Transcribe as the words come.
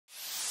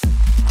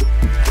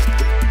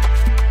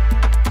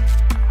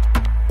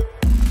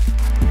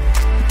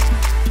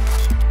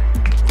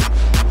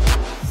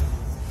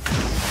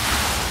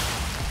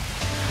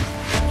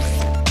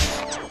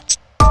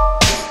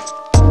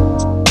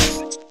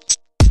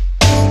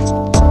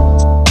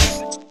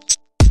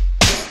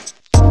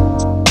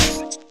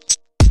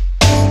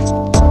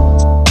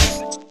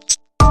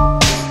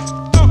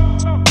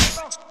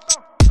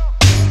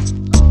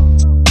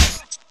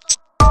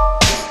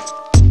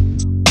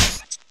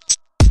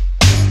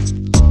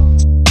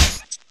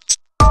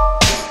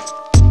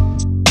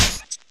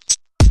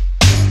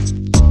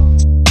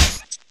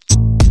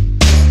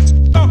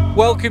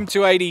Welcome to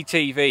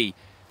ADTV,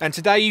 and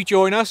today you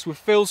join us with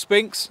Phil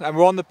Spinks and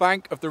we're on the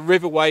bank of the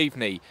River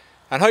Waveney,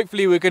 and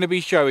hopefully we're going to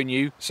be showing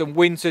you some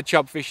winter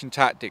chub fishing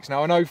tactics.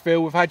 Now I know,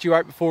 Phil, we've had you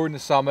out before in the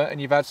summer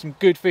and you've had some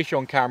good fish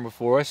on camera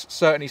for us,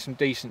 certainly some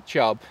decent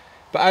chub,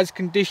 but as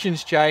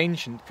conditions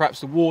change and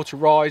perhaps the water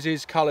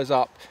rises, colours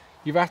up,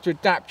 you have to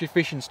adapt your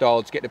fishing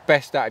style to get the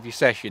best out of your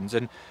sessions.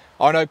 And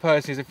I know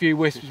personally, there's a few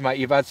whispers, mate,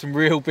 you've had some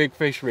real big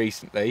fish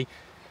recently.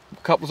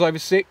 Couples over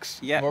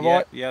 6, am I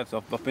right? Yeah,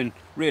 I've been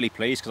really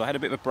pleased because I had a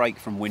bit of a break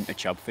from winter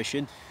chub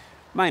fishing,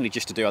 mainly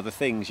just to do other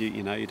things.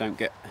 You know, you don't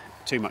get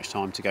too much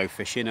time to go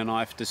fishing and I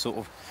have to sort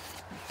of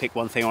pick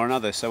one thing or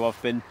another. So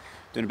I've been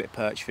doing a bit of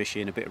perch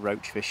fishing, a bit of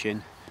roach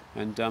fishing,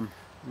 and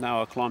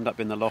now I climbed up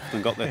in the loft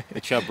and got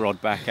the chub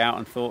rod back out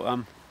and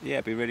thought, yeah,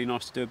 it'd be really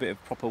nice to do a bit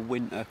of proper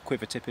winter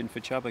quiver tipping for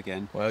chub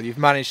again. Well, you've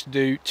managed to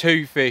do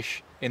 2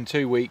 fish in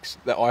 2 weeks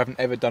that I haven't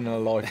ever done in a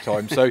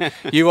lifetime, so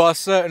you are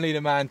certainly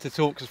the man to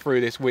talk us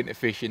through this winter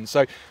fishing.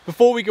 So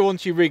before we go on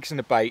to your rigs and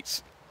the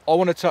baits, I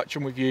want to touch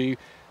on with you,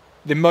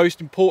 the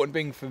most important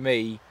thing for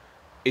me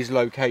is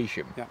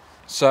location. Yeah.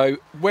 So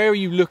where are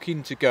you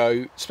looking to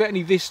go,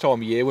 especially this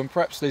time of year when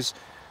perhaps there's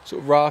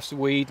sort of rafts of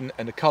weed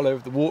and the colour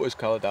of the water's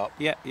coloured up?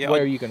 Yeah.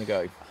 Where are you going to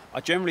go? I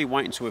generally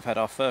wait until we've had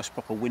our first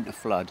proper winter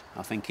flood.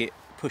 I think it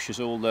pushes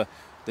all the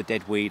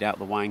dead weed out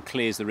the way and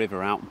clears the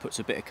river out and puts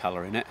a bit of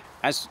colour in it.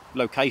 As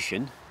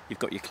location, you've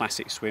got your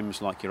classic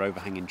swims like your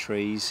overhanging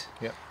trees.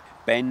 Yep.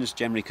 Bends,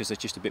 generally because there's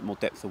just a bit more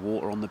depth of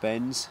water on the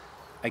bends.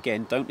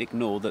 Again, don't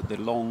ignore that the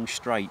long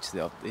straights,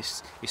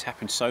 this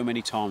happened so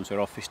many times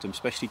where I've fished them,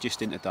 especially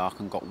just in the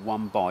dark, and got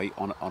one bite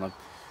on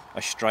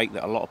a straight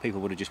that a lot of people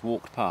would have just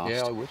walked past.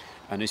 Yeah, I would.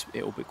 And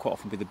it'll quite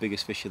often be the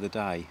biggest fish of the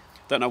day.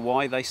 Don't know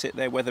why they sit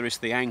there, whether it's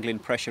the angling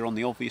pressure on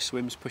the obvious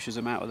swims pushes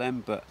them out of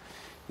them, but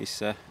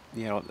it's I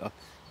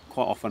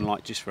quite often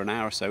like just for an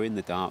hour or so in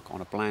the dark on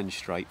a bland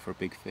straight for a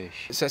big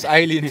fish. So it's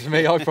alien to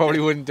me. I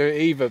probably wouldn't do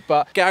it either,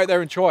 but get out there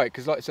and try it,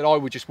 because like I said, I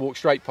would just walk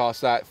straight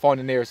past that, find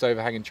the nearest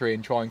overhanging tree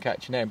and try and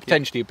catch an end.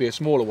 Potentially it'd be a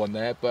smaller one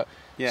there, but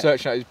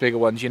searching out those bigger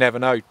ones, you never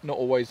know, not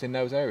always in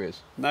those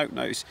areas. No,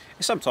 it's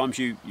sometimes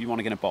you want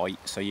to get a bite,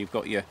 so you've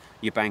got your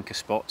banker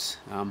spots.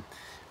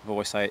 I've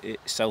always say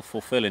it's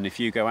self-fulfilling. If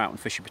you go out and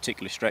fish a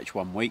particular stretch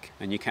one week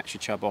and you catch a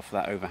chub off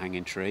that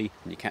overhanging tree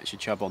and you catch a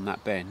chub on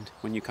that bend,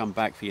 when you come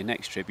back for your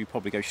next trip, you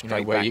probably go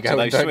straight back to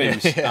those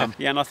swims.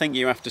 Yeah, and I think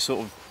you have to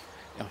sort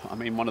of, I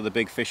mean, one of the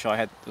big fish I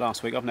had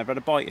last week, I've never had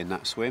a bite in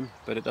that swim,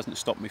 but it doesn't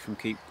stop me from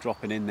keep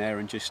dropping in there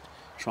and just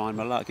trying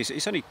my luck.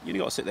 It's only, you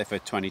got to sit there for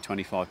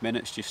 20-25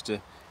 minutes just to,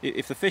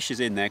 if the fish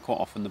is in there, quite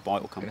often the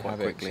bite will come quite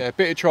quickly. So a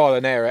bit of trial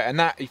and error, and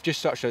that, you've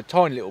just touched a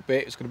tiny little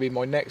bit, it's going to be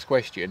my next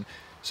question.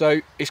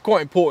 So it's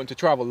quite important to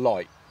travel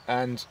light,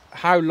 and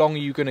how long are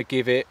you going to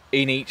give it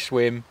in each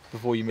swim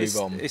before you move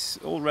on? It's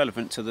all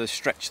relevant to the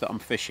stretch that I'm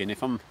fishing.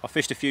 I've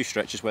fished a few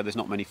stretches where there's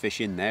not many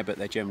fish in there, but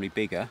they're generally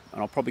bigger,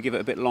 and I'll probably give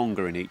it a bit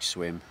longer in each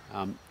swim.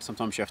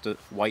 Sometimes you have to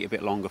wait a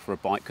bit longer for a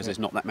bite because there's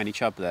not that many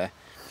chub there.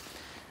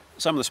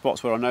 Some of the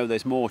spots where I know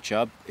there's more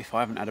chub, if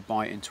I haven't had a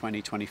bite in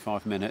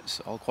 20-25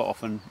 minutes, I'll quite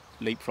often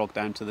leapfrog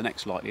down to the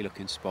next likely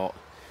looking spot.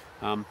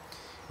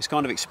 It's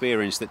kind of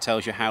experience that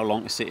tells you how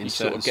long to sit in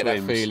certain sort of get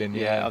swims. That feeling,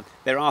 yeah.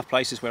 There are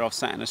places where I've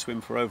sat in a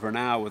swim for over an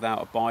hour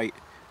without a bite,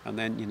 and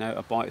then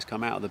a bite has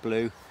come out of the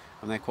blue,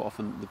 and they're quite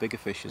often the bigger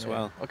fish as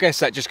well. I guess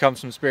that just comes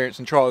from experience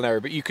and trial and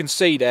error, but you can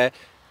see there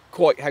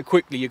quite how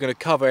quickly you're going to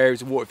cover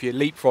areas of water. If you're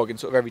leapfrogging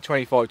sort of every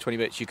 25-20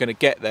 minutes, you're going to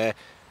get there,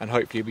 and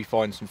hopefully you'll be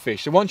finding some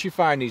fish. So once you've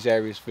found these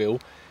areas, Phil,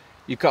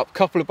 you've got a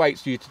couple of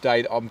baits for you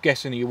today that I'm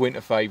guessing are your winter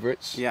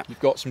favourites. Yeah.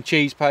 You've got some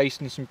cheese paste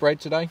and some bread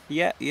today?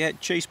 Yeah,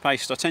 cheese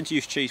paste. I tend to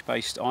use cheese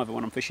paste either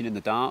when I'm fishing in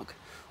the dark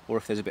or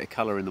if there's a bit of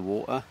colour in the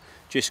water,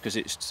 just because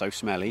it's so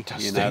smelly.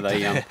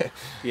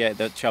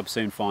 The chub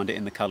soon find it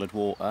in the coloured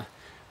water.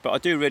 But I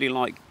do really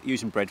like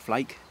using bread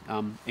flake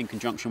in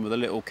conjunction with a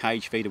little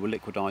cage feeder with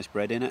liquidised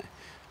bread in it.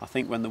 I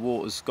think when the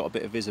water's got a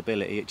bit of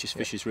visibility, it just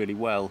fishes really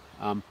well.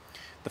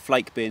 The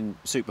flake being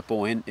super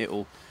buoyant,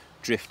 it'll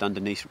drift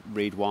underneath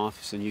reed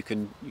wharfs, and you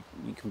can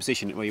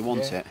position it where you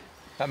want it.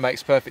 That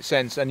makes perfect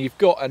sense, and you've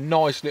got a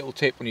nice little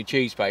tip on your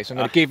cheese paste. I'm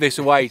going to give this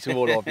away to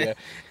all of you,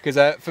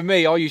 because for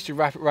me, I used to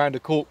wrap it around a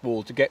cork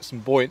ball to get some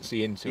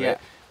buoyancy into it.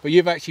 But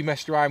you've actually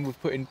messed around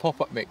with putting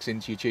pop-up mix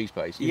into your cheese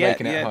paste. You're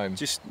making it at home.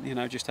 Just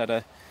had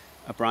a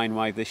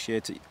brainwave this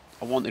year.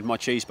 I wanted my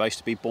cheese paste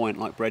to be buoyant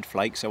like bread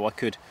flake, so I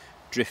could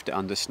drift it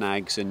under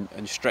snags and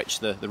stretch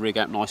the rig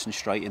out nice and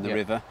straight in the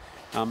river.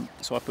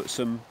 So I put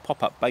some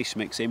pop-up base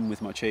mix in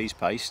with my cheese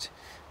paste.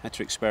 Had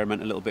to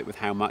experiment a little bit with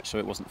how much so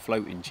it wasn't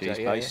floating cheese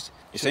paste.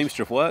 It seems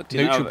to have worked.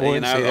 I've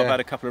had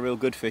a couple of real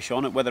good fish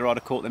on it. Whether I'd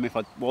have caught them if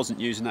I wasn't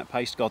using that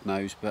paste, God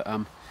knows. But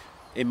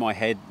in my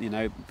head,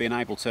 being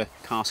able to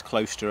cast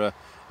close to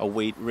a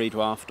reed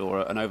waft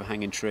or an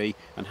overhanging tree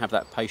and have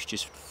that paste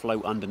just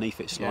float underneath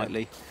it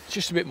slightly. It's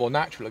just a bit more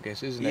natural, I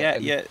guess, isn't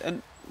it? Yeah.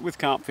 And with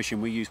carp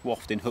fishing, we use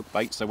wafting hook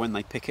bait, so when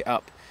they pick it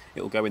up,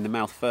 it'll go in the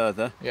mouth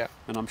further. Yeah.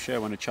 And I'm sure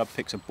when a chub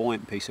picks a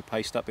buoyant piece of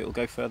paste up, it'll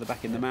go further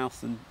back in the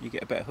mouth and you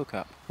get a better hook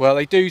up. Well,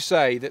 they do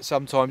say that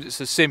sometimes it's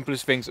the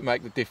simplest things that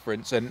make the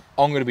difference, and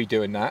I'm going to be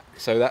doing that.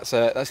 So that's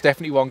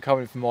definitely one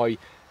coming from my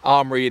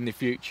armoury in the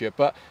future.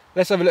 But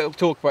let's have a little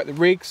talk about the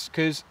rigs,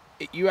 because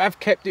you have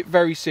kept it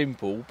very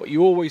simple, but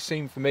you always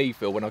seem, for me,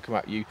 Phil, when I come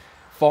at you,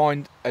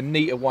 find a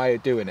neater way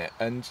of doing it.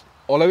 And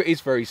although it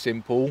is very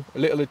simple, a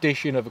little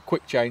addition of a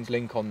quick change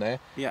link on there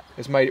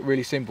has made it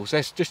really simple. So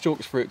let's just talk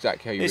us through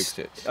exactly how you rig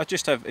it. I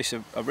just have, it's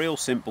a real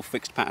simple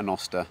fixed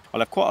paternoster. I'll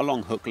have quite a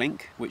long hook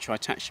link, which I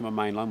attach to my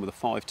main line with a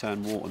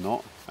 5-turn water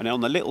knot. And then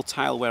on the little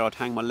tail where I'd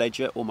hang my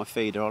ledger or my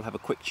feeder, I'll have a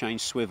quick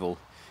change swivel.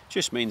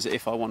 Just means that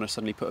if I want to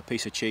suddenly put a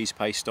piece of cheese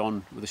paste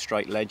on with a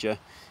straight ledger,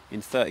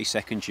 in 30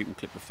 seconds you can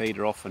clip the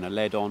feeder off and a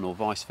lead on, or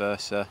vice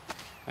versa,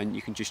 and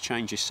you can just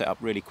change your setup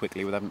really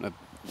quickly without having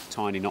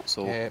tiny knots.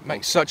 Or it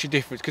makes such a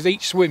difference, because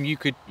each swim you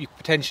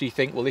potentially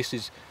think, well, this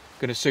is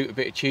going to suit a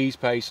bit of cheese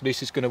paste,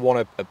 this is going to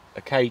want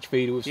a cage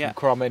feeder with some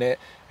crumb in it,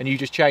 and you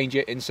just change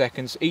it in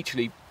seconds.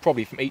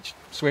 Probably from each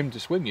swim to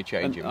swim you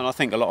change them. And I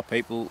think a lot of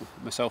people,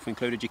 myself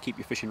included, you keep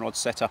your fishing rods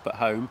set up at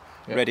home,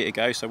 ready to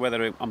go. So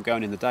whether I'm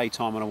going in the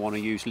daytime and I want to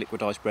use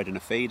liquidised bread in a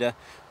feeder,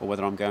 or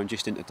whether I'm going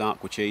just into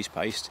dark with cheese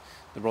paste,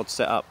 the rod's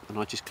set up and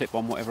I just clip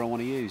on whatever I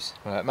want to use.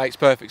 Well, it makes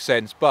perfect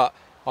sense, but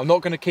I'm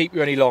not going to keep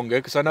you any longer,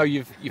 because I know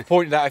you've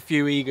pointed out a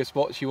few eager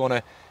spots you want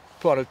to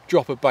put a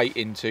drop of bait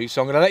into,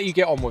 so I'm going to let you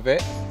get on with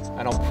it,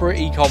 and I'm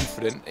pretty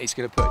confident he's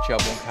going to put a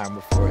chub on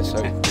camera for us,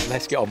 so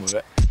let's get on with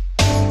it.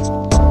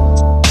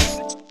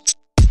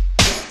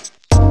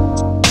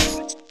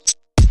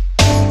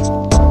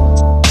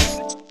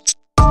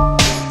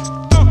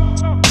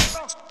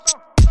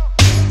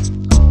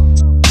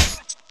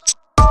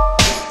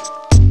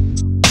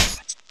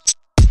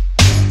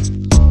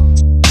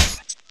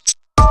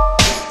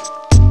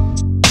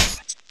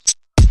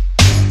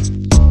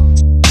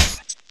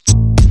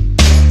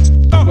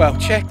 Well,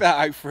 check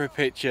that out for a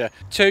picture.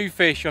 2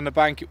 fish on the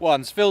bank at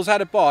once. Phil's had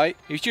a bite.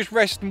 He's just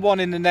resting one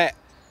in the net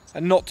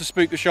and not to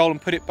spook the shoal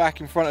and put it back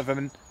in front of him,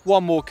 and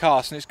one more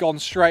cast and it's gone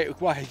straight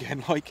away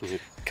again. Like,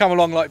 come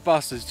along like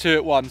busters, 2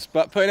 at once.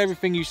 But putting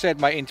everything you said,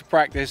 mate, into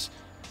practice,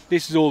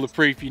 this is all the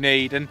proof you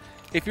need. And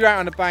if you're out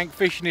on the bank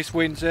fishing this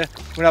winter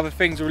when other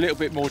things are a little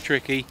bit more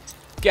tricky,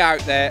 get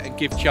out there and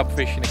give chub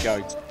fishing a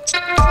go.